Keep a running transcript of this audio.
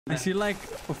I see like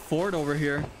a fort over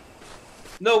here.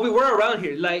 No, we were around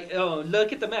here. Like, oh,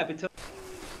 look at the map.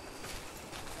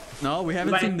 No, we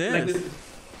haven't seen this.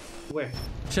 Where?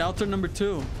 Shelter number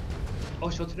 2. Oh,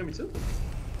 shelter number 2.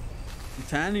 I'm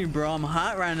telling you, bro. I'm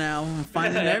hot right now. I'm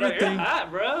finding everything. You're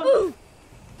hot, bro.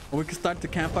 We can start the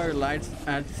campfire lights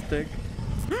at the stick.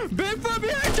 Bigfoot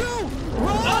behind you!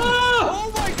 Run!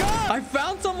 Oh! Oh my god! I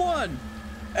found someone!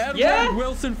 Edward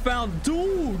Wilson found.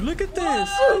 Dude, look at this.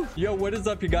 Whoa. Yo, what is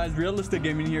up, you guys? Realistic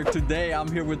Gaming here. Today, I'm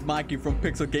here with Mikey from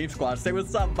Pixel Game Squad. Say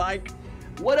what's up, Mike.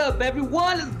 What up,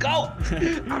 everyone? Let's go.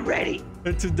 I'm ready.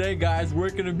 And today, guys, we're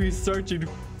going to be searching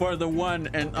for the one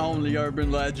and only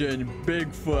urban legend,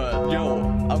 Bigfoot. Yo,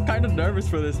 I'm kind of nervous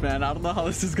for this, man. I don't know how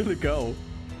this is going to go.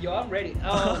 Yo, I'm ready.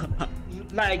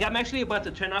 Like, I'm actually about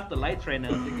to turn off the lights right now.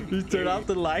 You turn off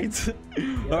the lights?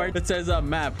 All right, it says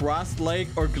map, Ross Lake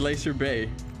or Glacier Bay.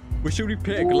 What should we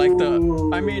pick? Ooh, like the,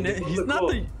 I mean, he's not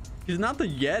the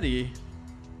Yeti,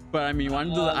 but I mean, you want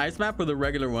to do the ice map or the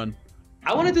regular one?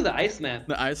 I want to do the ice map.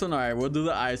 The ice one? All right, we'll do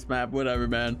the ice map, whatever,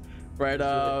 man. Right,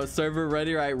 server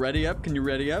ready, right? Ready up? Can you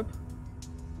ready up?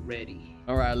 Ready.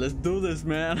 All right, let's do this,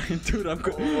 man. Dude, I'm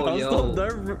so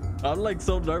nervous. I'm like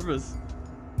so nervous.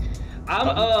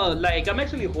 I'm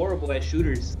actually horrible at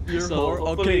shooters. You're horrible.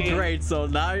 Okay, great. So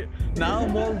now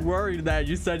I'm more worried that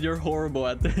you said you're horrible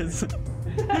at this.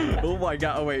 Oh my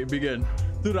god. Oh wait, begin.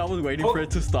 Dude, I was waiting for it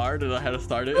to start and I had to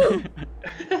start it.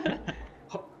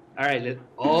 All right.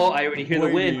 I already hear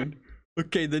the wind.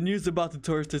 Okay, the news about the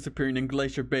tourists disappearing in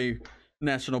Glacier Bay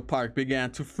National Park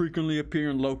began to frequently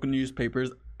appear in local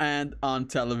newspapers and on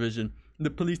television. The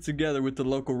police, together with the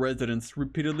local residents,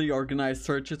 repeatedly organized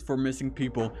searches for missing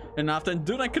people. And often,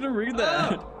 dude, I couldn't read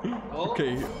that.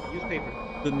 Okay.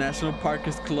 Newspaper. The national park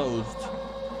is closed.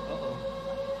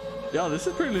 Yo, this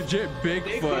is pretty legit.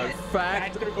 Bigfoot.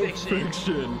 Fact or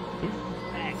fiction?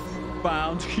 Facts.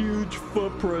 Found huge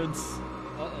footprints.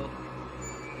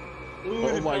 Ooh,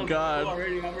 oh my god.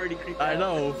 I'm already creeped I out.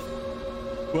 know.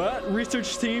 What?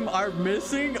 Research team are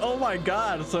missing? Oh my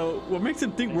god. So what makes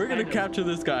him think we're gonna capture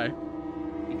this guy?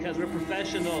 Because we're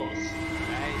professionals,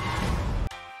 right?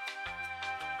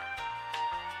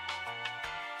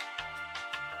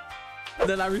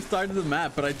 Then I restarted the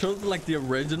map, but I chose like the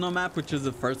original map, which is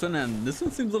the first one, and this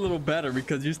one seems a little better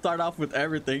because you start off with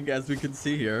everything, as we can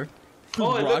see here.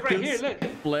 Oh, rockets, look right here, look.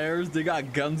 Flares, they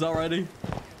got guns already.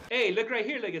 Hey, look right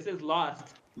here, look, it says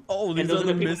lost. Oh, these are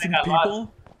the missing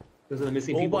people? Those are the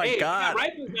missing people. Oh my god. We got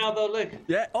rifles now though, look.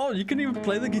 Yeah, oh, you can even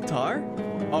play the guitar?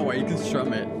 Oh wait, you can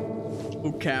strum it.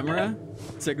 Oh, camera,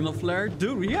 signal flare.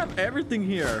 Dude, we have everything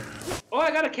here. Oh,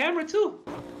 I got a camera too.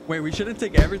 Wait, we shouldn't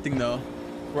take everything though,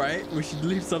 right? We should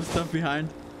leave some stuff behind.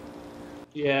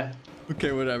 Yeah.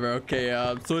 Okay, whatever. Okay,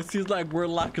 so it seems like we're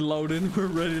locked and loaded. We're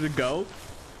ready to go.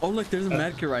 Oh, look, there's a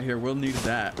medkit right here. We'll need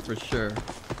that for sure.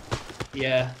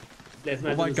 Yeah. Let's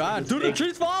not oh my god, dude, the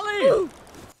tree's falling!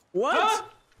 What? Huh?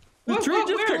 The tree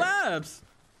just where? collapsed.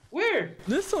 Where?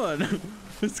 This one.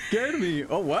 It scared me.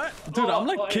 Oh, what? Dude, I'm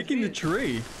like kicking the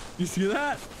tree. You see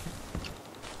that?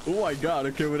 Oh my god.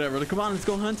 Okay, whatever. Come on, let's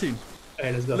go hunting. All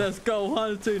right, let's go. Let's go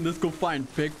hunting. Let's go find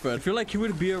Bigfoot. I feel like he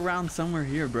would be around somewhere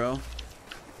here, bro.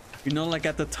 You know, like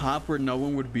at the top where no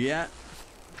one would be at.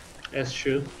 That's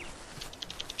true.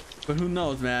 But who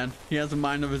knows, man? He has a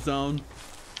mind of his own.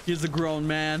 He's a grown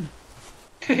man.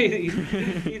 Oh,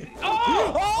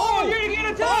 you're gonna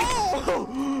get attacked!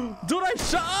 Oh! Dude, I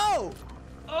shot!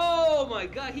 Oh my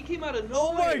god, he came out of nowhere.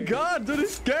 Oh my god, dude, it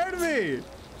scared me.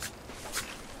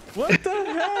 What the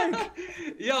heck?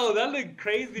 Yo, that looked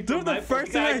crazy. Dude, the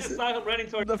first thing I just saw him running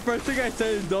towards. The first thing I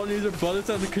said is don't use your bullets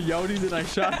on the coyotes, and I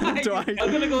shot him twice. I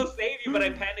was gonna go save you, but I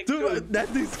panicked. Dude, that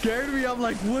thing scared me. I'm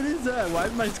like, what is that? Why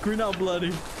is my screen all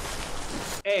bloody?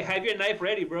 Hey, have your knife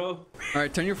ready, bro. All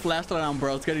right, turn your flashlight on,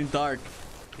 bro. It's getting dark.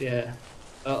 Yeah.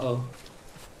 Uh-oh.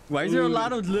 Why is there a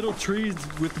lot of little trees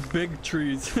with big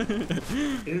trees?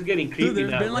 It's getting creepy. Dude,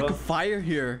 there's now, been like a fire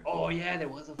here. Oh yeah, there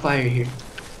was a fire here.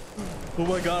 Oh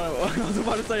my god, I was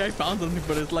about to say I found something,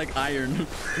 but it's like iron.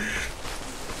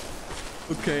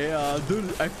 Okay,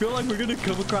 dude, I feel like we're gonna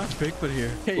come across Bigfoot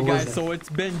here. Hey guys, so it's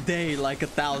been day like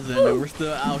 1,000 and we're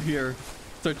still out here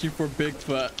searching for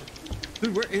Bigfoot.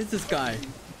 Dude, where is this guy?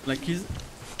 Like he's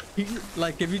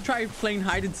like, if you try playing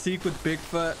hide and seek with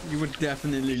Bigfoot, you would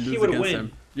definitely lose against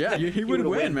him. Yeah, he would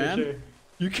win, man. Sure.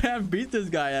 You can't beat this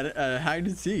guy at hide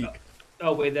and seek.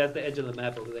 Oh wait, that's the edge of the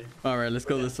map over there. All right, let's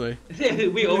go this way.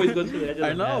 We always go to the edge of the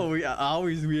map. I know,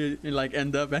 we like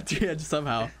end up at the edge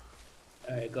somehow.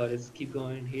 All right, go. Let's keep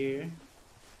going here.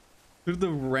 Dude, the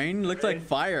rain looks like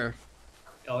fire.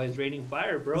 Oh, it's raining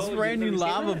fire, bro. It's raining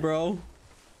lava, bro.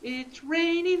 It's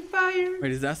raining fire.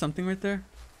 Wait, is that something right there?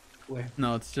 Where?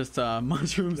 No, it's just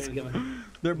mushrooms.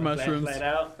 They're mushrooms. Flashlight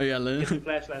out. Oh yeah, Get the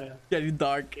flashlight out. Getting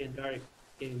dark. Getting dark.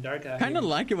 Getting dark out. Kind of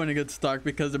like it when it gets dark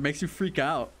because it makes you freak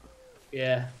out.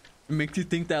 Yeah. It makes you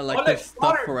think that like there's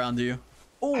stuff around you.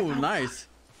 Oh, nice.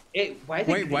 Wait,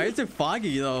 why is it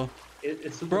foggy though?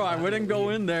 It's super bro, I wouldn't go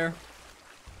in there.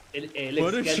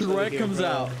 What if Shrek comes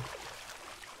out?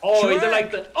 Oh, Shrek! is it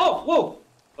like the? Oh,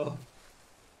 whoa!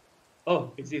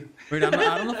 Oh, it's you. Wait, I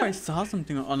don't know if I saw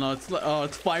something. Oh no,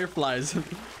 it's fireflies.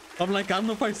 I'm like, I don't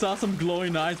know if I saw some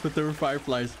glowing eyes, but there were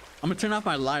fireflies. I'm gonna turn off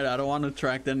my light. I don't want to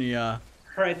attract any All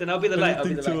right, then I'll be the light. I'll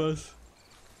be the light. To us.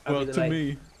 Well, to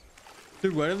me.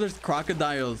 Dude, what if there's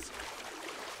crocodiles?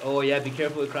 Oh yeah, be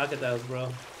careful with crocodiles,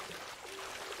 bro.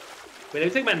 Wait, let me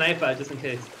take my knife out just in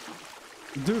case.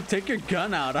 Dude, take your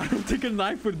gun out. I don't think a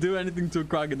knife would do anything to a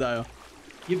crocodile.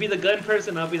 You be the gun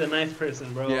person, I'll be the knife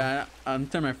person, bro. Yeah, I'm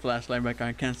turning my flashlight back on.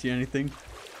 I can't see anything.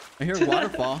 I hear a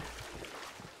waterfall.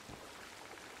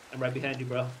 I'm right behind you,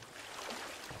 bro.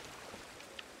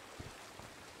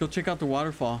 Go check out the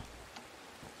waterfall.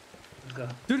 Let's go.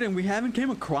 Dude, and we haven't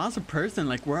came across a person.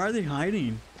 Like, where are they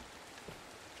hiding?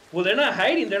 Well, they're not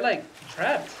hiding. They're like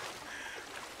trapped.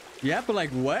 Yeah, but like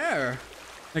where?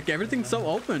 Like everything's so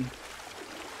open.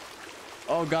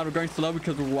 Oh god, we're going slow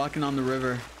because we're walking on the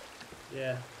river.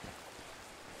 Yeah.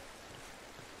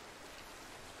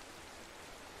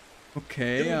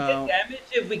 Okay. Do we get damage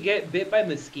if we get bit by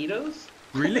mosquitoes?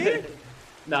 Really?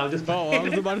 No, I'm just. Oh, I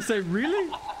was about to say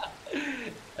really.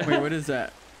 Wait, what is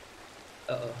that?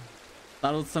 Uh-oh.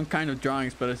 That was some kind of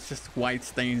drawings, but it's just white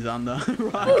stains on the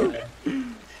rock.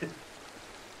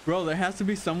 Bro, there has to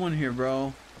be someone here,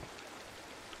 bro.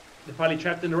 They're probably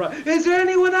trapped in the rock. Is there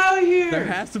anyone out here? There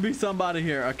has to be somebody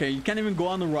here. Okay, you can't even go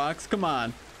on the rocks. Come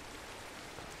on.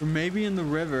 Or maybe in the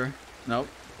river. Nope.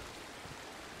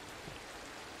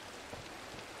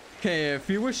 Okay, if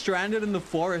you were stranded in the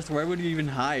forest, where would you even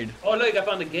hide? Oh, look, I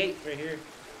found a gate right here.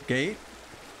 Gate?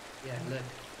 Yeah, look.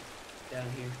 Down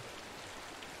here.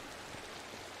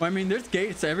 Well, I mean, there's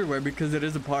gates everywhere because it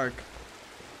is a park.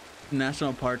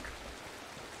 National park.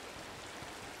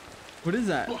 What is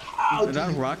that? Is that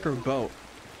a rock or a boat?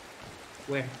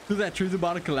 Where? Who's that tree's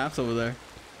about to collapse over there?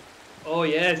 Oh,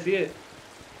 yeah, I see it.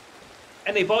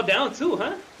 And they fall down too,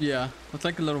 huh? Yeah, it's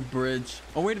like a little bridge.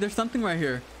 Oh, wait, there's something right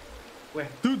here. Where?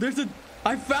 Dude,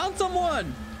 I found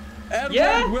someone!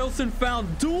 Edward Wilson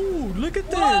found. Dude, look at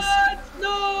this! What?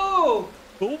 No!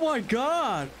 Oh my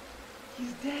god!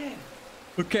 He's dead.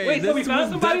 Okay, wait, so we this found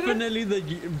was somebody definitely the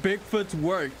Bigfoot's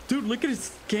work. Dude, look at his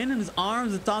skin and his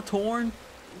arms. It's all torn.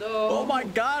 No. Oh my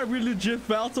god, we legit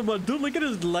found someone. Dude, look at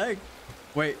his leg.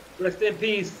 Wait. Rest in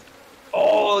peace.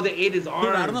 Oh, they ate his arm.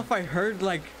 Dude, I don't know if I heard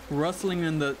like rustling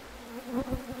in the...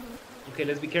 Okay,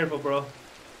 let's be careful, bro.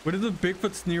 What is the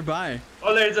Bigfoot's nearby?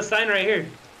 Oh, there's a sign right here.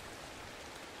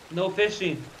 No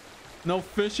fishing. No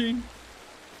fishing?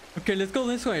 Okay, let's go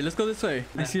this way. Let's go this way.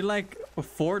 Yeah. I see like a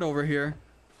fort over here.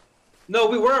 No,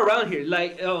 we were around here.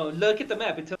 Like, oh, look at the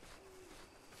map.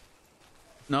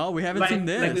 No, we haven't seen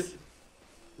this.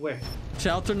 Where?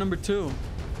 Shelter number 2.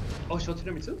 Oh, shelter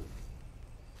number 2?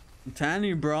 I'm telling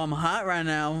you, bro. I'm hot right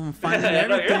now. I'm finding No,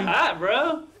 everything. you're hot,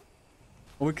 bro.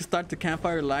 Or we can start the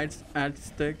campfire lights at the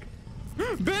stick.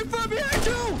 Bigfoot behind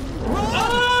you! Run!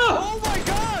 Oh! Oh my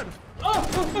god!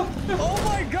 Oh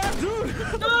my god, dude!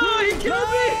 No, he killed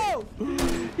me!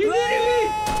 He no! did me!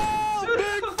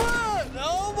 Bigfoot!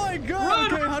 Oh my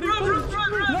god! Run, okay, how do you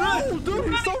run, No, dude,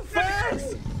 he's so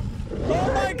fast!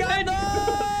 Oh my god,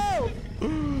 no!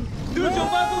 Dude,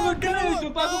 jump off of a Get cliff! him!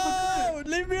 Jump off of a cliff!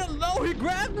 No! Leave me alone! No, he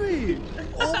grabbed me!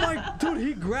 Oh my... Dude,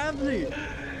 he grabbed me!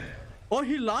 Oh,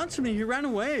 he launched me! He ran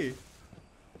away!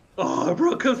 Oh,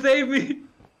 bro, come save me!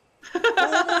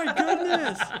 Oh my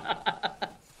goodness!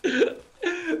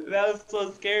 That was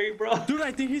so scary, bro. Dude,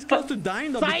 I think he's close to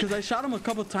dying though because I shot him a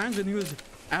couple times and he was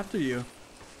after you.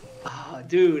 Oh,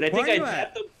 dude, I think I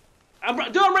tapped him. I'm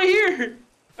right here.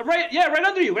 I'm right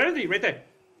under you, right there.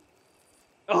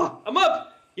 Oh, I'm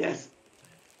up. Yes.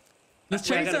 Let's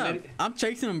chase him. I'm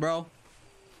chasing him, bro.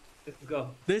 Let's go.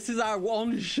 This is our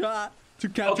only shot to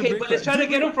capture. Okay, but let's try to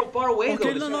get him from far away.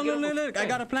 Okay, no, look. I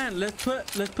got a plan. Let's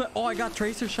put. Oh, I got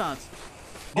tracer shots.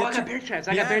 Oh, I got bear traps.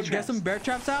 I got bear traps. Get some bear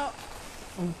traps out.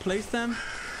 And place them.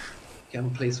 Yeah, I'm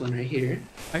gonna place one right here.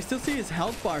 I still see his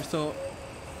health bar, so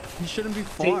he shouldn't be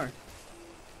far.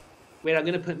 Wait, I'm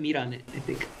gonna put meat on it, I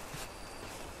think.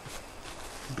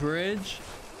 Bridge,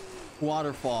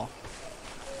 waterfall.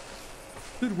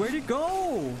 Dude, where'd he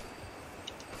go?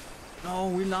 No,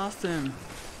 we lost him.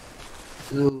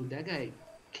 Dude, that guy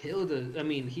killed us. I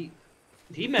mean, he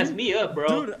messed me up,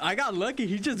 bro. Dude, I got lucky.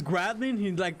 He just grabbed me and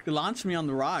he like launched me on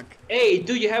the rock. Hey,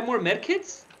 do you have more med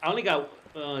kits? I only got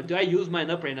Do I use mine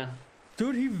up right now?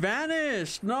 Dude, he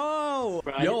vanished. No.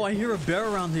 Bro, Yo, I hear a bear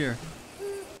around here.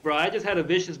 Bro, I just had a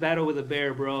vicious battle with a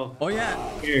bear, bro. Oh,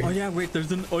 yeah. Here. Oh, yeah. Wait,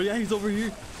 there's an... Oh, yeah, he's over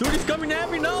here. Dude, he's coming at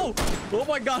me. No. Oh,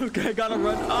 my God. Okay, I gotta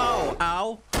run. Oh,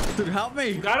 ow. Dude, help me.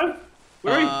 You got him?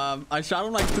 Where are you? I shot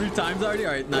him like 3 times already.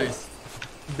 All right, nice.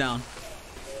 He's down.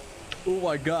 Oh,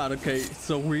 my God. Okay,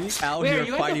 so we out here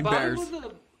fighting bears.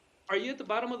 Are you at the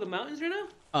bottom of the mountains right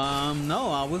now? No,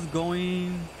 I was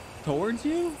going towards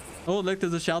you. Oh, look,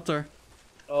 there's a shelter.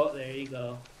 Oh, there you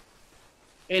go.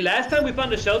 Hey, last time we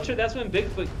found a shelter, that's when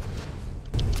Bigfoot...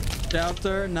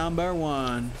 Shelter number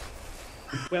 1.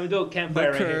 We're gonna do a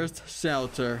campfire the cursed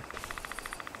shelter.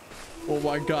 Oh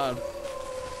my God.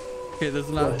 Okay, there's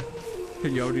a lot of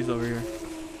coyotes over here.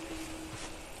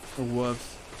 Or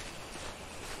wolves.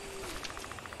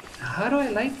 How do I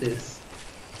light this?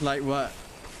 Like what?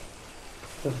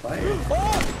 The fire.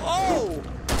 Oh!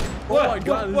 What? Oh my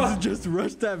God, What? this just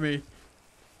rushed at me.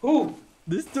 Who?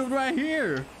 This dude right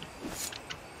here.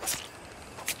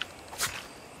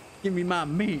 Give me my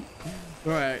meat.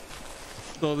 All right.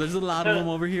 So there's a lot of them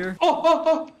over here.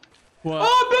 Oh! What?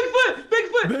 Oh,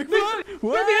 Bigfoot! Bigfoot?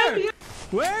 Where?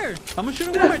 Where? I'm gonna shoot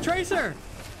him with my tracer.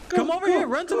 Come over here.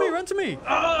 Run to me. Run to me.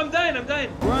 Oh, I'm dying.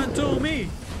 Run to me.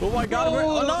 Oh my God.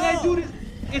 Oh, no. that dude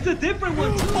it's a different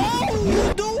one.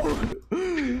 Oh, dude.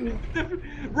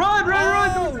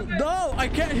 Run. No, I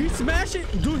can't. He smashed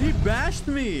it. Dude, he bashed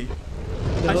me.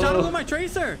 I shot him with my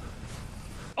tracer.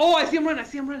 Oh, I see him running.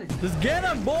 Let's get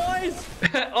him, boys.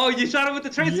 Oh, you shot him with the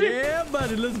tracer? Yeah,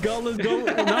 buddy. Let's go. No, he's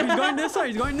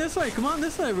going this way. Come on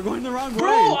this way. We're going the wrong way.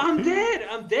 Bro, I'm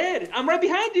dead. I'm right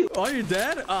behind you. Oh, you're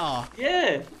dead? Oh.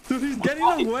 Yeah. Dude, he's getting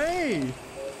away.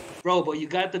 Bro, but you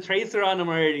got the tracer on him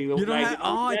already. You don't have...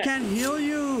 Oh, I can't heal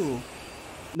you.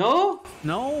 No?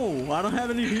 No, I don't have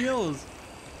any heals.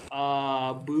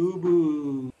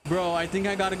 Boo-boo. Bro, I think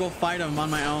I gotta go fight him on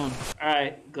my own.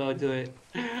 Alright, go do it.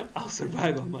 I'll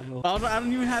survive on my own. I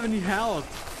don't even have any health.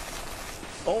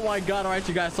 Oh my God, alright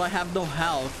you guys, so I have no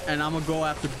health and I'm gonna go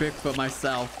after Bigfoot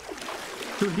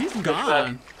myself. Dude, he's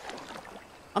gone.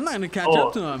 I'm not gonna catch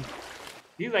up to him.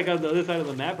 He's like on the other side of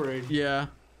the map already. Yeah.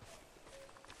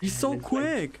 He's so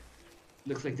quick.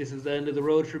 Looks like this is the end of the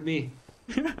road for me.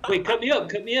 Wait, cut me up.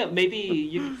 Maybe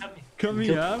you can cut me. Cut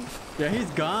me up? Yeah, he's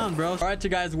gone, bro. Alright, you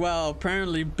guys. Well,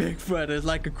 apparently Bigfoot is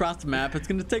like across the map. It's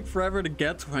gonna take forever to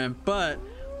get to him, but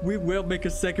we will make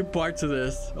a second part to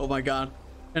this. Oh my God.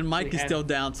 And Mikey's still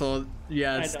down, so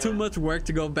yeah, it's too much work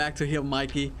to go back to heal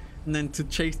Mikey and then to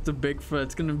chase the Bigfoot.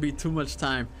 It's gonna be too much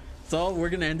time. So we're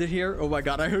gonna end it here. Oh my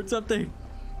God, I heard something.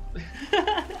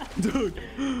 Dude.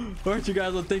 Alright you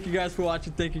guys, well thank you guys for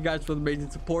watching. Thank you guys for the amazing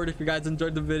support. If you guys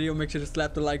enjoyed the video, make sure to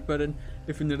slap the like button.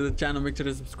 If you're new to the channel, make sure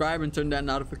to subscribe and turn that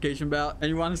notification bell. And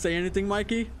you want to say anything,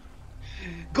 Mikey?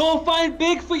 Go find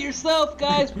Bigfoot yourself,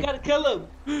 guys. We gotta kill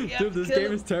him. Dude, this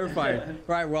game is terrifying.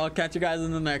 Alright, well I'll catch you guys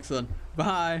in the next one.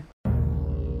 Bye.